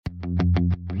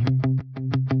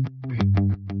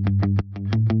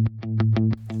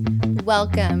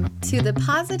Welcome to the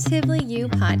Positively You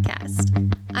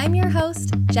podcast. I'm your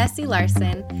host, Jessie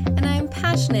Larson, and I'm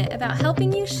passionate about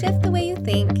helping you shift the way you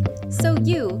think so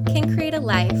you can create a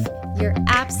life you're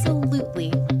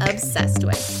absolutely obsessed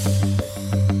with.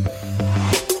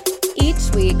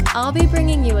 Each week, I'll be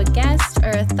bringing you a guest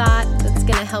or a thought that's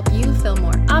going to help you feel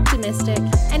more optimistic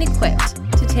and equipped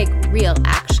to take real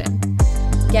action.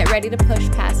 Get ready to push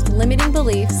past limiting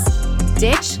beliefs,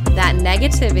 ditch that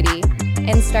negativity,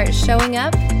 and start showing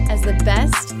up as the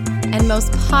best and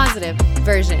most positive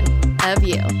version of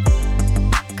you.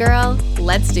 Girl,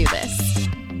 let's do this.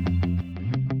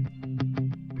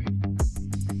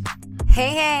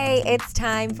 Hey, it's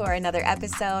time for another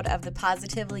episode of the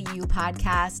Positively You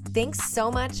podcast. Thanks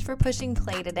so much for pushing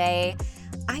play today.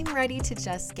 I'm ready to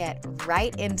just get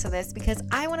right into this because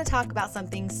I want to talk about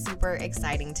something super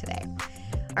exciting today.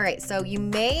 All right, so you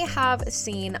may have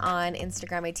seen on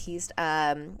Instagram, I teased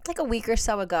like a week or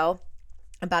so ago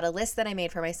about a list that I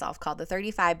made for myself called the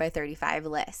 35 by 35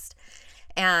 list.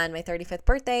 And my 35th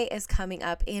birthday is coming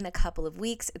up in a couple of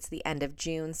weeks. It's the end of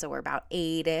June, so we're about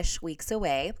 8-ish weeks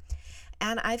away.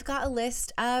 And I've got a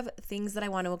list of things that I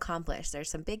want to accomplish. There's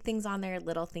some big things on there,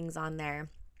 little things on there,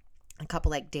 a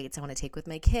couple like dates I want to take with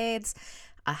my kids,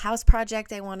 a house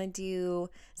project I want to do,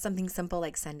 something simple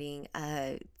like sending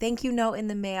a thank you note in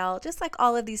the mail, just like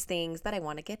all of these things that I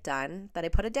want to get done that I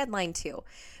put a deadline to.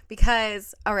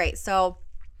 Because, all right, so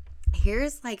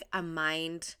here's like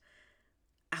not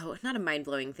a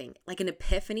mind-blowing thing, like an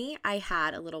epiphany I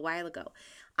had a little while ago.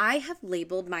 I have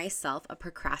labeled myself a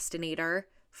procrastinator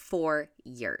for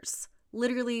years.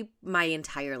 Literally my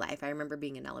entire life. I remember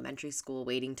being in elementary school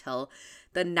waiting till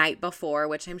the night before,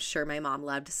 which I'm sure my mom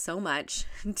loved so much,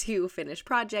 to finish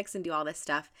projects and do all this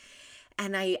stuff.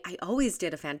 And I always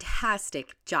did a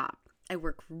fantastic job. I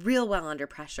work real well under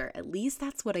pressure. At least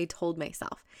that's what I told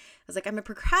myself. I was like, I'm a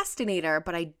procrastinator,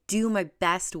 but I do my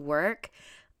best work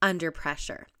under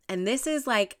pressure. And this is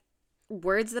like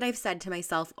words that I've said to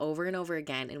myself over and over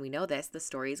again. And we know this, the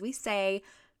stories we say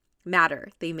matter.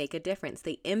 They make a difference.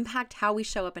 They impact how we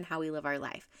show up and how we live our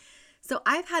life. So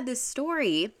I've had this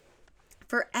story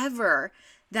forever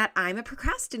that I'm a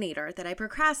procrastinator, that I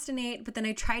procrastinate, but then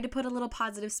I try to put a little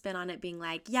positive spin on it, being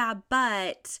like, yeah,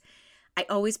 but I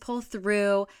always pull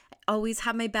through. I always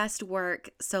have my best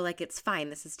work. So like, it's fine.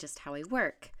 This is just how I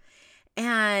work.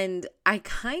 And I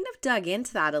kind of dug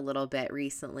into that a little bit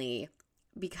recently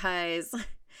because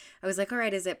I was like, all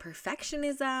right, is it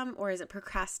perfectionism or is it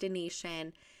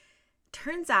procrastination?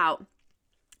 Turns out,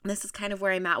 this is kind of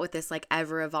where I'm at with this like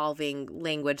ever-evolving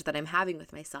language that I'm having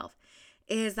with myself,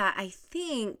 is that I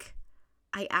think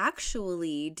I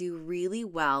actually do really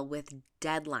well with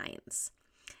deadlines.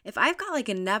 If I've got like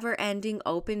a never-ending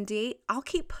open date, I'll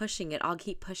keep pushing it. I'll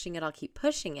keep pushing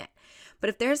it. But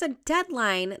if there's a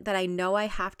deadline that I know I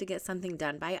have to get something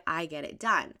done by, I get it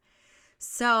done.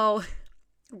 So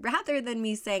rather than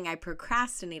me saying I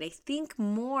procrastinate, I think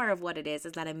more of what it is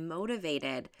that I'm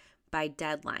motivated by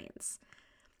deadlines.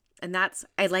 And that's,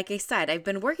 like I said, I've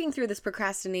been working through this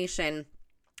procrastination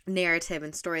narrative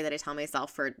and story that I tell myself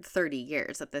for 30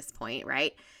 years at this point,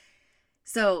 right?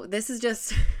 So this is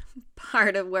just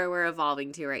part of where we're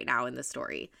evolving to right now in the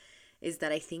story, is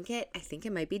that I think it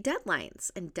might be deadlines,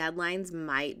 and deadlines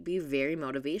might be very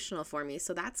motivational for me.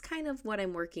 So that's kind of what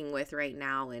I'm working with right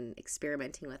now and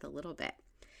experimenting with a little bit.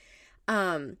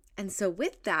 And so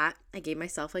with that, I gave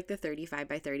myself like the 35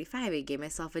 by 35. I gave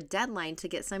myself a deadline to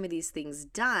get some of these things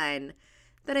done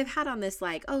that I've had on this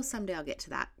like, oh, someday I'll get to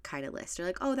that kind of list, or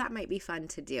like, oh, that might be fun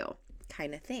to do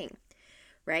kind of thing,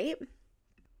 right?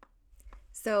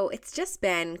 So it's just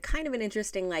been kind of an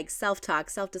interesting like self-talk,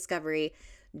 self-discovery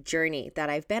journey that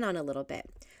I've been on a little bit.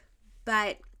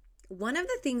 But one of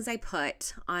the things I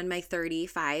put on my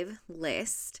 35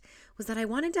 list was that I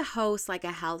wanted to host like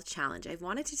a health challenge. I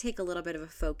wanted to take a little bit of a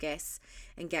focus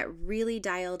and get really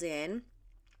dialed in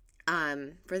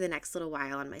for the next little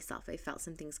while on myself. I felt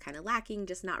some things kind of lacking,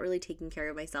 just not really taking care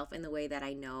of myself in the way that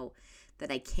I know that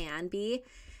I can be.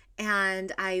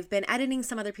 And I've been editing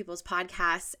some other people's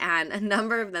podcasts, and a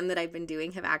number of them that I've been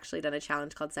doing have actually done a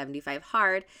challenge called 75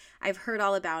 Hard. I've heard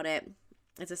all about it.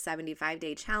 It's a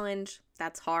 75-day challenge.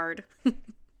 That's hard,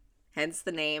 hence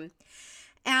the name.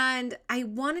 And I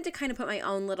wanted to kind of put my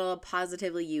own little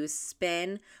Positively You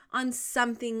spin on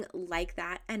something like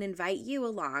that and invite you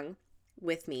along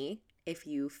with me if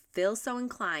you feel so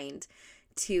inclined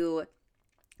to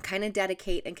kind of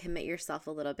dedicate and commit yourself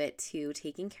a little bit to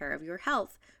taking care of your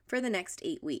health for the next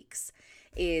 8 weeks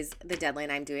is the deadline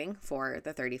I'm doing for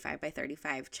the 35 by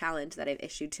 35 challenge that I've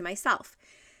issued to myself.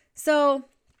 So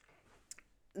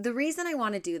the reason I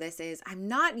want to do this is I'm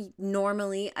not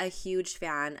normally a huge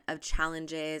fan of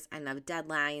challenges and of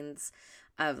deadlines,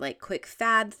 of like quick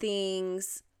fad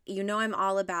things. You know, I'm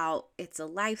all about it's a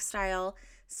lifestyle,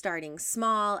 starting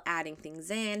small, adding things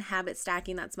in, habit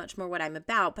stacking. That's much more what I'm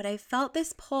about. But I felt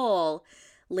this pull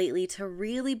lately to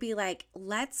really be like,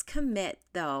 let's commit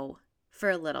though for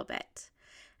a little bit.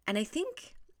 And I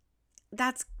think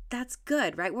that's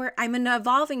good, right? I'm an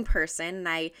evolving person, and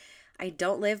I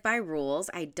don't live by rules.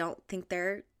 I don't think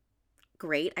they're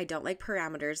great. I don't like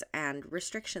parameters and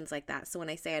restrictions like that. So when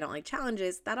I say I don't like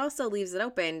challenges, that also leaves it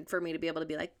open for me to be able to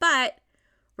be like, but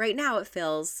right now it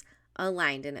feels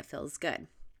aligned and it feels good.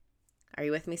 Are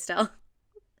you with me still?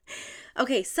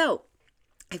 Okay, so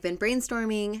I've been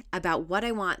brainstorming about what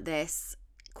I want this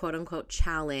quote unquote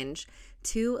challenge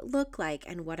to look like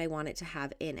and what I want it to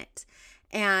have in it.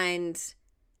 And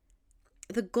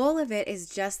the goal of it is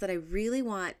just that I really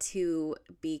want to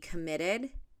be committed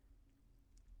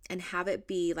and have it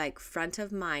be like front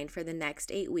of mind for the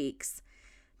next 8 weeks,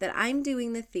 that I'm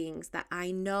doing the things that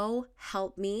I know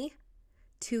help me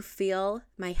to feel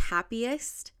my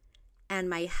happiest and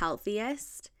my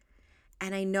healthiest.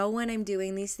 And I know when I'm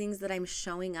doing these things that I'm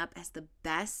showing up as the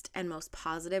best and most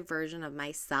positive version of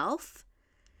myself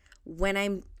when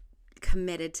I'm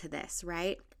committed to this,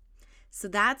 right? So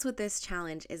that's what this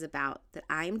challenge is about, that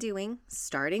I'm doing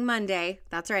starting Monday.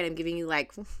 That's right, I'm giving you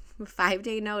like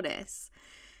 5-day notice,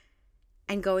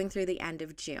 and going through the end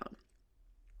of June.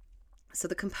 So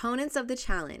the components of the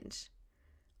challenge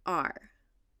are,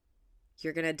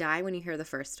 you're going to die when you hear the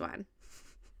first one.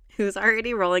 Who's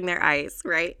already rolling their eyes,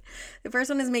 right? The first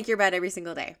one is make your bed every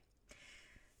single day.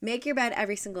 Make your bed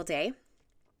every single day,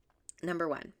 number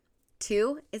 1.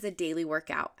 2 is a daily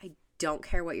workout. I don't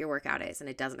care what your workout is, and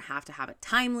it doesn't have to have a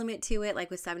time limit to it. Like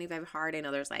with 75 hard, I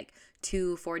know there's like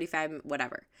 2, 45,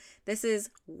 whatever. This is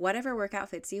whatever workout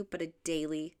fits you, but a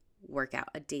daily workout,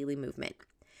 a daily movement.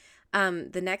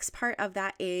 The next part of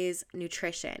that is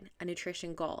nutrition, a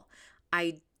nutrition goal.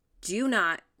 I do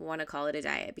not want to call it a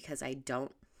diet because I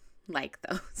don't like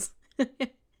those.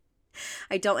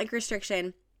 I don't like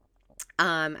restriction.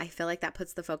 I feel like that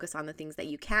puts the focus on the things that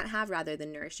you can't have rather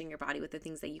than nourishing your body with the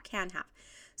things that you can have.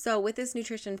 So with this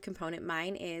nutrition component,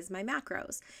 mine is my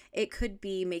macros. It could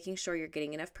be making sure you're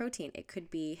getting enough protein. It could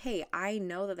be, hey, I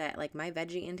know that like my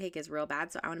veggie intake is real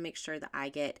bad, so I want to make sure that I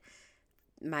get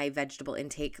my vegetable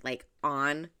intake like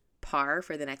on par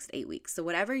for the next 8 weeks. So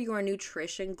whatever your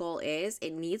nutrition goal is,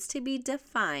 it needs to be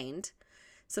defined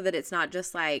so that it's not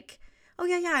just like, oh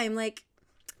yeah, I'm like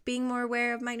being more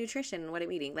aware of my nutrition and what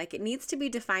I'm eating. Like it needs to be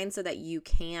defined so that you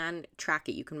can track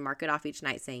it. You can mark it off each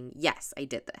night saying, yes, I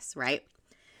did this, right?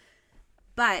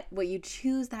 But what you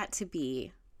choose that to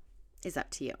be is up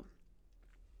to you.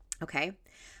 Okay.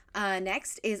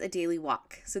 Next is a daily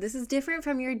walk. So this is different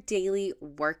from your daily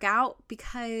workout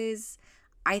because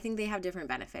I think they have different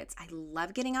benefits. I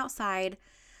love getting outside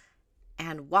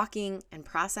and walking and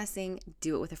processing.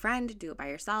 Do it with a friend, do it by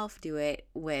yourself, do it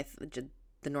with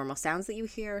the normal sounds that you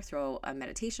hear, throw a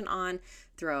meditation on,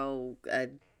 throw a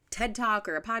TED Talk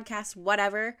or a podcast,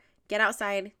 whatever. Get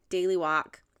outside, daily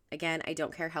walk. Again, I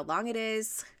don't care how long it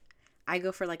is. I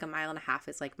go for like 1.5 miles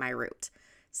is like my route.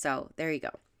 So there you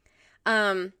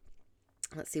go.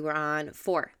 Let's see, we're on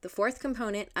 4. The 4th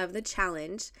component of the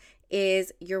challenge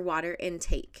is your water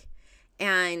intake.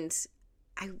 And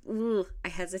I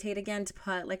hesitate again to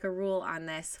put like a rule on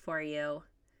this for you.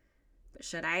 But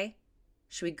should I?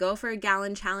 Should we go for a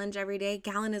gallon challenge every day?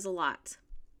 Gallon is a lot.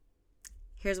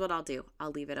 Here's what I'll do.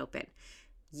 I'll leave it open.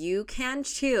 You can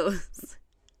choose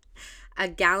a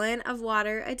gallon of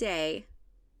water a day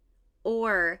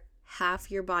or half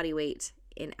your body weight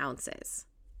in ounces.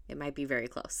 It might be very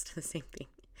close to the same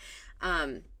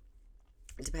thing.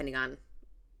 Depending on,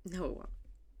 no,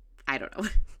 I don't know.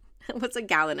 What's a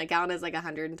gallon? A gallon is like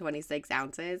 126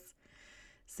 ounces.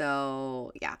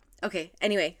 So yeah. Okay.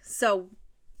 Anyway, so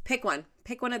pick one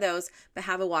of those, but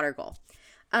have a water goal.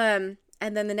 And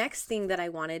then the next thing that I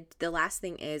wanted, the last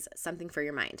thing is something for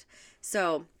your mind.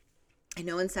 So I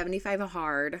know in 75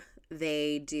 Hard,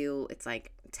 they do, it's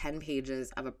like 10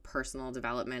 pages of a personal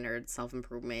development or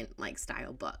self-improvement like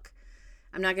style book.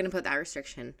 I'm not going to put that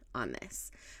restriction on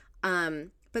this,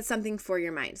 but something for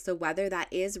your mind. So whether that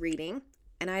is reading,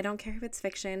 and I don't care if it's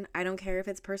fiction, I don't care if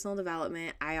it's personal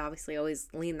development. I obviously always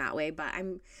lean that way, but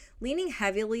I'm leaning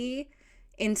heavily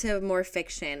into more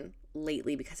fiction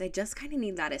lately because I just kind of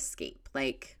need that escape.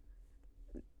 Like,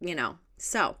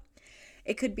 so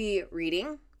it could be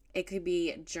reading. It could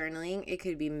be journaling. It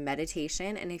could be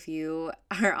meditation. And if you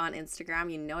are on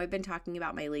Instagram, you know I've been talking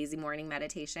about my lazy morning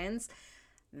meditations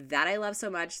that I love so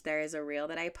much. There is a reel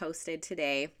that I posted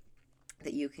today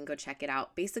that you can go check it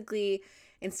out. Basically,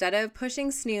 instead of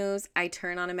pushing snooze, I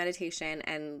turn on a meditation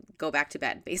and go back to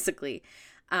bed, basically.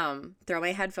 Throw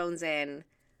my headphones in,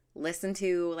 listen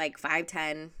to like 5,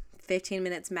 10, 15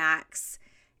 minutes max.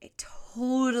 It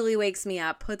totally wakes me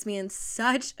up, puts me in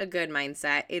such a good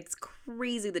mindset. It's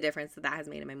crazy the difference that has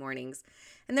made in my mornings.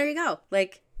 And there you go.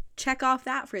 Like, check off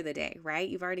that for the day, right?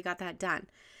 You've already got that done.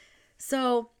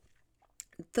 So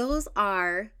those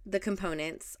are the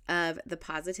components of the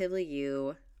Positively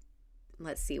You.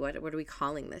 Let's see, what are we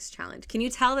calling this challenge? Can you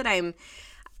tell that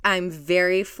I'm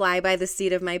very fly by the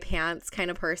seat of my pants kind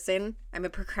of person? I'm a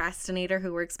procrastinator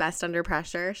who works best under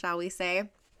pressure, shall we say?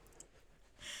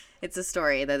 It's a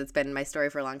story that it's been my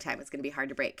story for a long time. It's going to be hard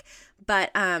to break.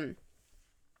 But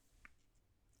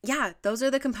yeah, those are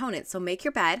the components. So make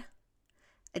your bed,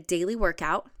 a daily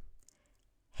workout,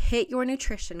 hit your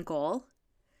nutrition goal,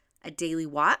 a daily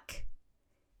walk,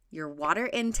 your water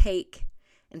intake,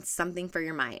 and something for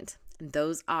your mind. And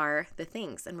those are the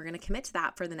things. And we're going to commit to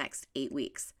that for the next 8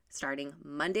 weeks, starting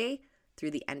Monday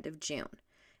through the end of June,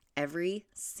 every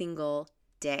single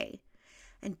day.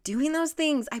 And doing those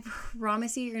things, I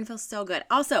promise you, you're going to feel so good.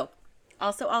 Also,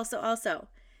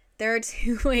 there are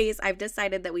 2 ways I've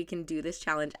decided that we can do this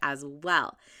challenge as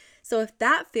well. So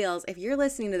if you're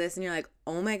listening to this and you're like,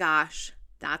 oh my gosh,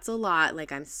 that's a lot.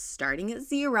 Like, I'm starting at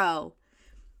 0.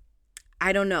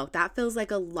 I don't know. That feels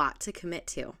like a lot to commit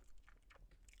to.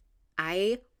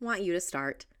 I want you to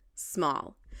start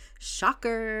small.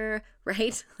 Shocker,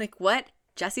 right? Like, what?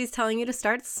 Jesse's telling you to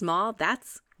start small?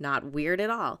 That's not weird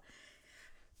at all.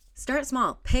 Start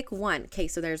small. Pick one. Okay,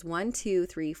 so there's 1, 2,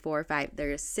 3, 4, 5.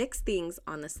 There's 6 things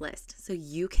on this list. So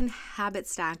you can habit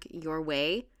stack your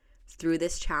way through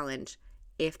this challenge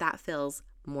if that feels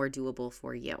more doable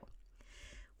for you.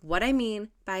 What I mean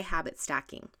by habit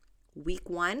stacking: week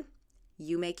 1,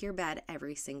 you make your bed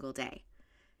every single day.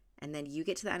 And then you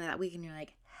get to the end of that week and you're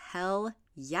like, hell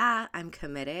yeah, I'm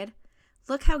committed.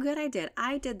 Look how good I did.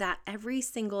 I did that every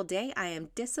single day. I am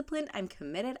disciplined. I'm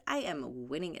committed. I am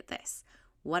winning at this.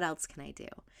 What else can I do?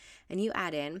 And you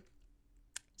add in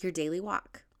your daily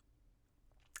walk.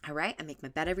 All right, I make my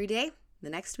bed every day the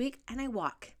next week and I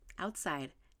walk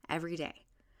outside every day.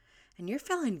 And you're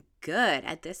feeling good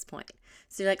at this point.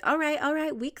 So you're like, all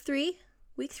right, week 3,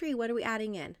 what are we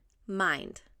adding in?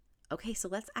 Mind. Okay, so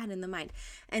let's add in the mind.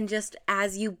 And just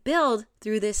as you build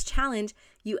through this challenge,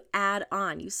 you add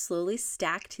on. You slowly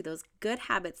stack to those good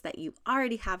habits that you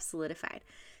already have solidified.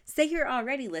 Say you're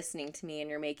already listening to me and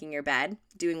you're making your bed,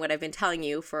 doing what I've been telling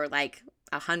you for like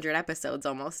 100 episodes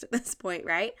almost at this point,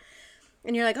 right?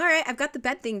 And you're like, all right, I've got the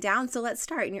bed thing down, so let's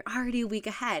start. And you're already a week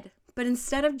ahead. But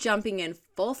instead of jumping in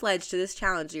full-fledged to this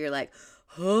challenge, you're like,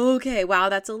 okay, wow,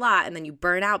 that's a lot. And then you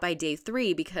burn out by day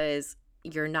 3 because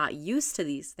you're not used to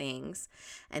these things.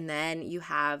 And then you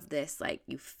have this, like,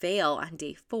 you fail on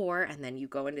day 4, and then you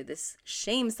go into this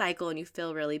shame cycle and you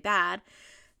feel really bad.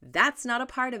 That's not a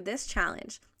part of this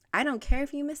challenge. I don't care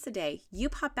if you miss a day, you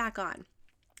pop back on.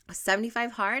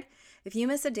 75 hard, if you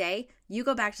miss a day, you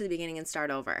go back to the beginning and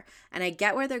start over. And I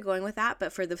get where they're going with that,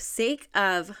 but for the sake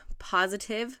of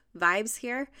positive vibes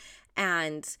here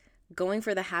and going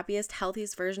for the happiest,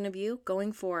 healthiest version of you,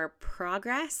 going for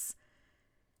progress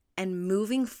and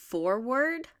moving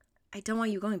forward, I don't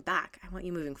want you going back. I want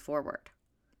you moving forward.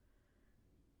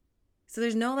 So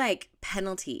there's no like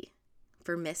penalty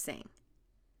for missing.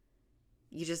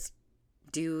 You just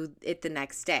do it the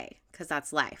next day because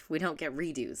that's life. We don't get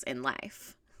redos in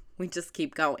life. We just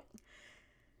keep going.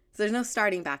 So there's no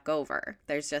starting back over.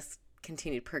 There's just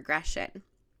continued progression.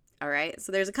 All right.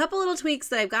 So there's a couple little tweaks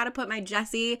that I've got to put my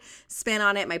Jessie spin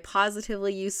on it, my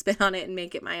Positively You spin on it, and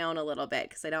make it my own a little bit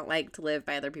because I don't like to live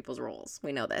by other people's rules.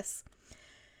 We know this.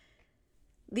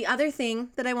 The other thing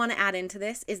that I want to add into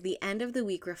this is the end of the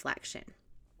week reflection.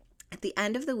 At the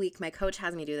end of the week, my coach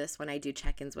has me do this when I do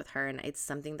check-ins with her, and it's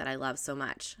something that I love so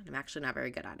much. I'm actually not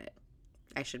very good at it.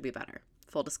 I should be better.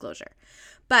 Full disclosure.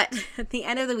 But at the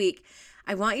end of the week,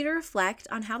 I want you to reflect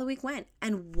on how the week went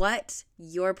and what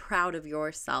you're proud of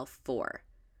yourself for.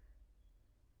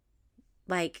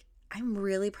 Like, I'm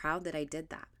really proud that I did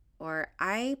that. Or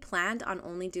I planned on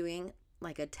only doing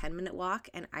like a 10-minute walk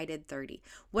and I did 30.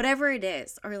 Whatever it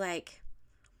is. Or like,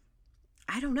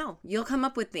 I don't know. You'll come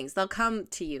up with things. They'll come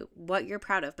to you, what you're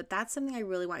proud of. But that's something I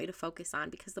really want you to focus on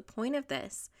because the point of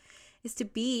this is to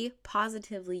be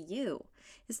positively you,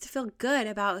 is to feel good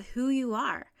about who you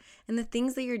are and the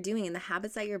things that you're doing and the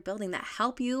habits that you're building that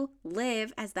help you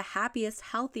live as the happiest,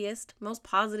 healthiest, most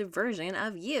positive version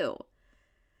of you.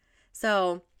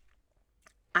 So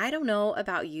I don't know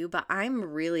about you, but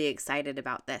I'm really excited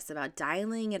about this, about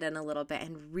dialing it in a little bit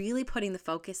and really putting the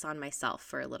focus on myself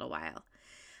for a little while.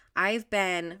 I've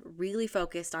been really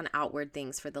focused on outward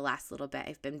things for the last little bit.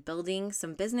 I've been building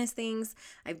some business things.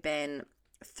 I've been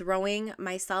throwing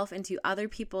myself into other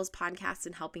people's podcasts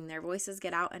and helping their voices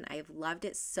get out, and I've loved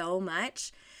it so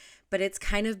much. But it's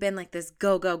kind of been like this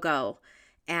go, go, go.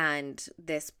 And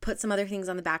this put some other things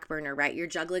on the back burner, right? You're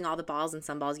juggling all the balls, and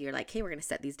some balls you're like, hey, we're going to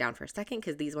set these down for a second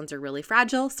because these ones are really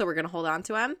fragile, so we're going to hold on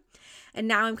to them. And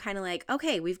now I'm kind of like,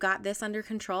 okay, we've got this under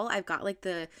control. I've got like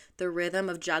the rhythm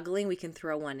of juggling. We can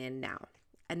throw one in now.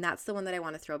 And that's the one that I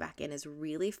want to throw back in, is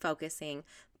really focusing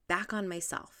back on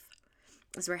myself.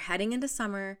 As we're heading into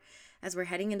summer, as we're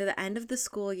heading into the end of the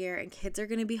school year, and kids are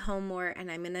going to be home more,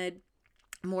 and I'm going to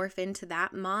morph into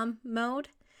that mom mode,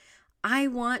 I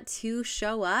want to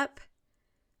show up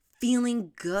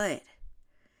feeling good.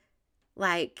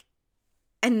 Like,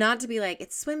 and not to be like,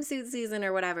 it's swimsuit season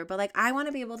or whatever, but like, I want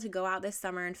to be able to go out this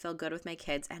summer and feel good with my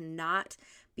kids and not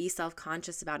be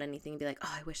self-conscious about anything and be like,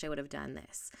 oh, I wish I would have done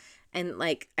this. And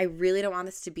like, I really don't want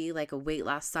this to be like a weight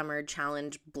loss summer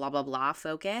challenge, blah, blah, blah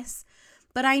focus.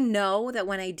 But I know that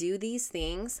when I do these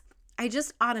things, I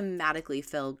just automatically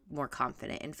feel more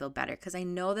confident and feel better because I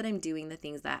know that I'm doing the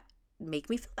things that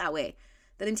make me feel that way,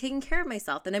 that I'm taking care of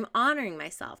myself, that I'm honoring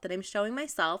myself, that I'm showing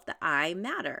myself that I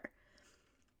matter.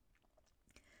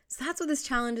 So that's what this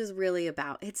challenge is really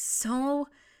about. It's so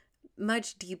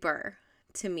much deeper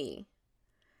to me.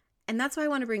 And that's why I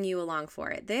want to bring you along for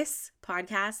it. This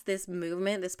podcast, this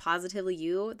movement, this Positively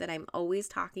You that I'm always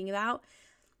talking about,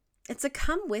 it's a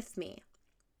come with me.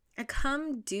 A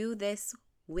come do this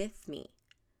with me.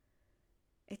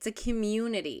 It's a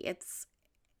community. It's,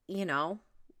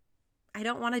 I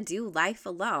don't want to do life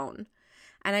alone,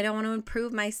 and I don't want to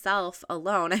improve myself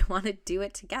alone. I want to do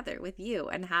it together with you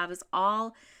and have us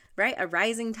all, right? A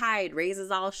rising tide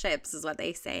raises all ships is what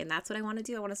they say. And that's what I want to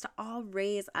do. I want us to all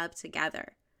raise up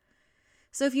together.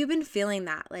 So if you've been feeling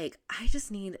that, like, I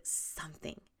just need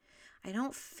something. I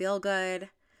don't feel good.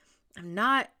 I'm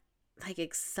not like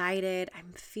excited.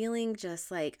 I'm feeling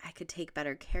just like I could take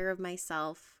better care of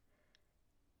myself.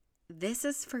 This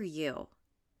is for you.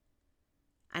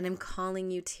 And I'm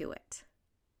calling you to it.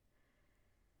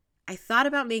 I thought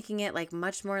about making it like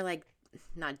much more like,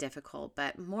 not difficult,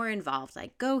 but more involved.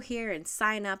 Like, go here and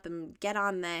sign up and get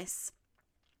on this.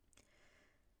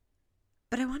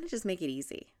 But I want to just make it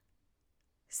easy.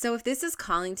 So if this is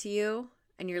calling to you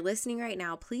and you're listening right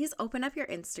now, please open up your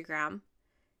Instagram,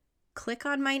 click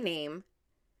on my name,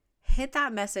 hit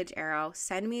that message arrow,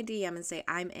 send me a DM and say,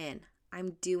 I'm in.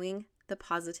 I'm doing the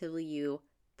Positively You,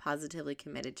 Positively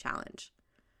Committed Challenge.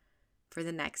 For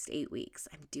the next 8 weeks,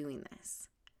 I'm doing this.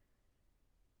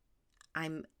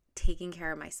 I'm taking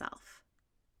care of myself.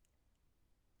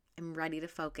 I'm ready to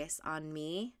focus on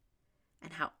me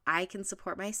and how I can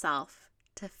support myself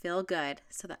to feel good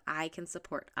so that I can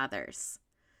support others.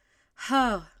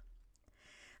 Oh,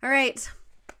 all right,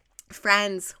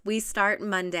 friends, we start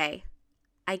Monday.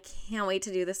 I can't wait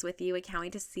to do this with you. I can't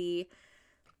wait to see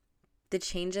the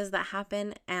changes that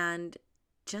happen and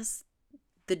just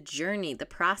the journey, the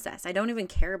process. I don't even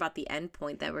care about the end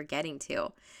point that we're getting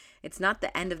to. It's not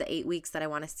the end of the 8 weeks that I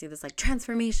want to see this like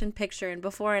transformation picture and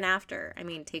before and after. I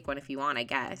mean, take one if you want, I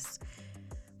guess.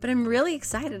 But I'm really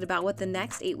excited about what the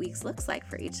next 8 weeks looks like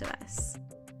for each of us.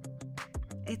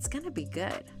 It's going to be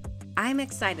good. I'm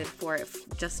excited for it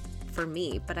just for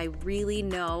me, but I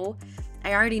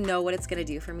already know what it's going to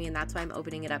do for me, and that's why I'm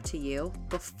opening it up to you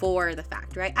before the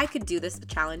fact, right? I could do this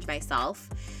challenge myself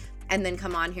and then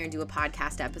come on here and do a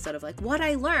podcast episode of like what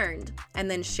I learned and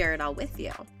then share it all with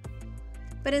you.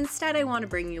 But instead, I want to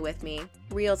bring you with me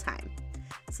real time.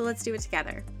 So let's do it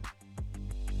together.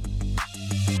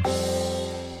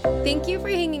 Thank you for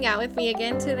hanging out with me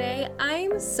again today.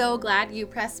 I'm so glad you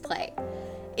pressed play.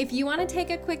 If you want to take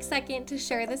a quick second to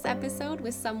share this episode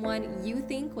with someone you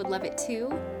think would love it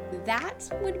too, that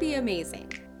would be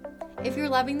amazing. If you're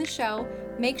loving the show,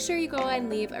 make sure you go and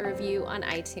leave a review on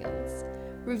iTunes.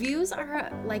 Reviews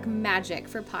are like magic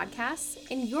for podcasts,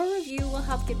 and your review will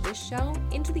help get this show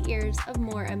into the ears of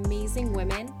more amazing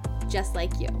women just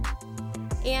like you.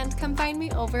 And come find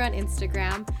me over on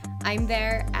Instagram. I'm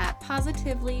there at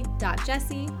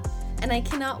positively.jessie, and I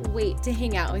cannot wait to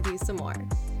hang out with you some more.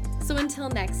 So until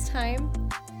next time,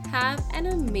 have an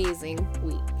amazing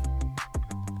week.